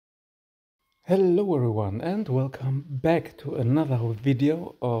Hello everyone and welcome back to another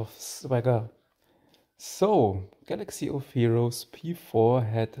video of Swagger. So, Galaxy of Heroes P4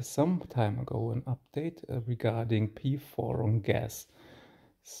 had some time ago an update regarding P4 on Gas.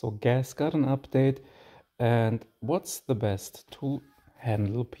 So Gas got an update, and what's the best to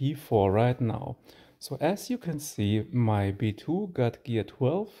handle P4 right now? So as you can see, my B2 got gear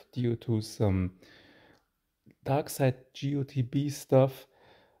 12 due to some Darkside GOTB stuff.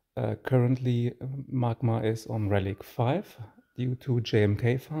 Currently, Magma is on Relic 5 due to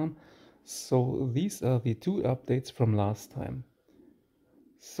JMK farm. So these are the two updates from last time.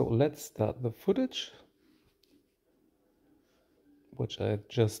 So let's start the footage, which I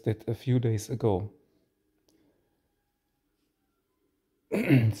just did a few days ago.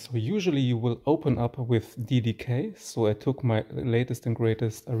 So usually you will open up with DDK. So I took my latest and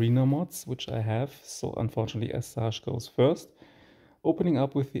greatest arena mods, which I have. So unfortunately Asajj goes first, opening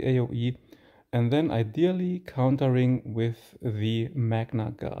up with the AoE, and then ideally countering with the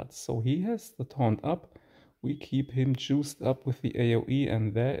Magna guard. So he has the taunt up, we keep him juiced up with the AoE,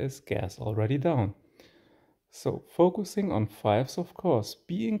 and there is Gas already down. So focusing on 5s, of course,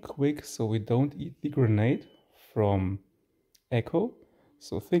 being quick so we don't eat the grenade from Echo.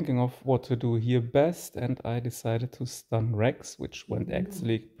 So thinking of what to do here best, and I decided to stun Rex, which went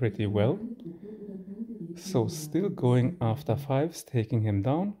actually pretty well. So still going after 5s, taking him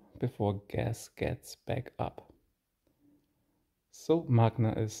down before Gas gets back up. So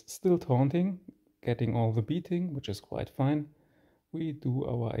Magna is still taunting, getting all the beating, which is quite fine. We do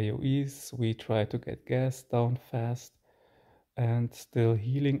our AoEs, we try to get Gas down fast, and still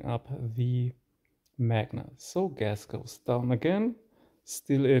healing up the Magna. So Gas goes down again,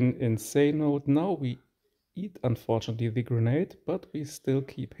 still in insane mode. Now we eat, unfortunately, the grenade, but we still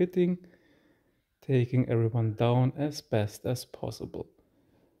keep hitting, taking everyone down as best as possible.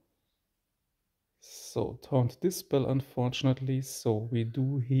 So taunt dispel, unfortunately, so we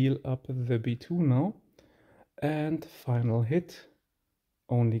do heal up the B2 now. And final hit,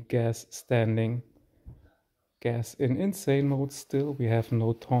 only Gas standing. Gas in insane mode still, we have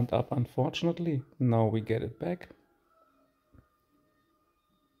no taunt up, unfortunately. Now we get it back.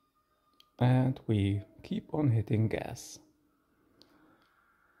 And we keep on hitting Gas.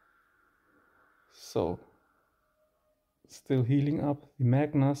 So, still healing up the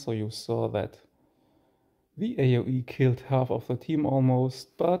Magna, so you saw that the AoE killed half of the team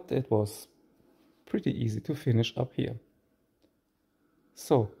almost, but it was pretty easy to finish up here.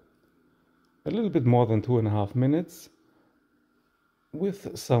 So, a little bit more than 2.5 minutes,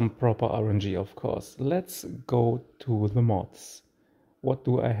 with some proper RNG, of course. Let's go to the mods. What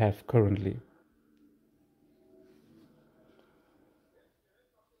do I have currently?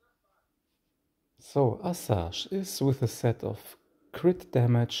 So Asajj is with a set of crit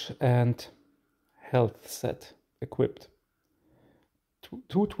damage and health set equipped.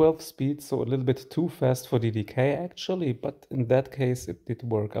 212 speed, so a little bit too fast for DDK actually, but in that case it did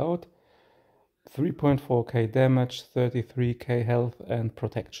work out. 3.4k damage, 33k health and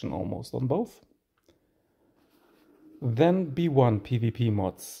protection almost on both. Then B1 PvP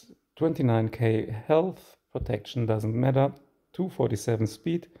mods, 29k health, protection doesn't matter, 247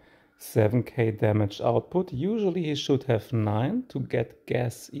 speed, 7k damage output. Usually he should have 9 to get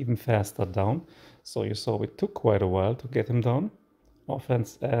Gas even faster down. So you saw it took quite a while to get him down.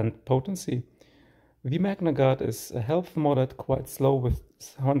 Offense and potency. The Magna Guard is health modded, quite slow with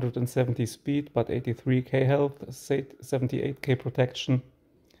 170 speed, but 83k health, 78k protection,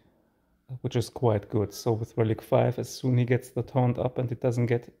 which is quite good. So with Relic 5, as soon he gets the taunt up and it doesn't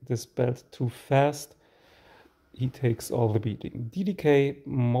get dispelled too fast, he takes all the beating. DDK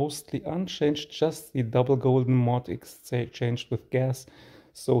mostly unchanged, just the double golden mod exchanged with Gas.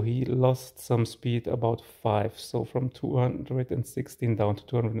 So he lost some speed, about 5. So from 216 down to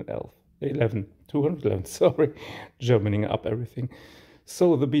 211, sorry, Germaning up everything.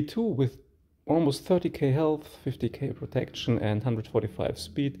 So the B2 with almost 30k health, 50k protection and 145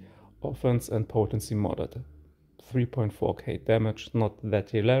 speed, offense and potency modded. 3.4k damage, not that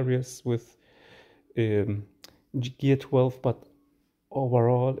hilarious with gear 12, but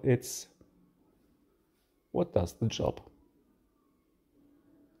overall it's what does the job.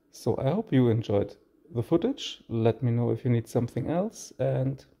 So I hope you enjoyed the footage. Let me know if you need something else,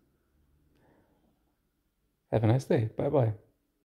 and have a nice day. Bye bye.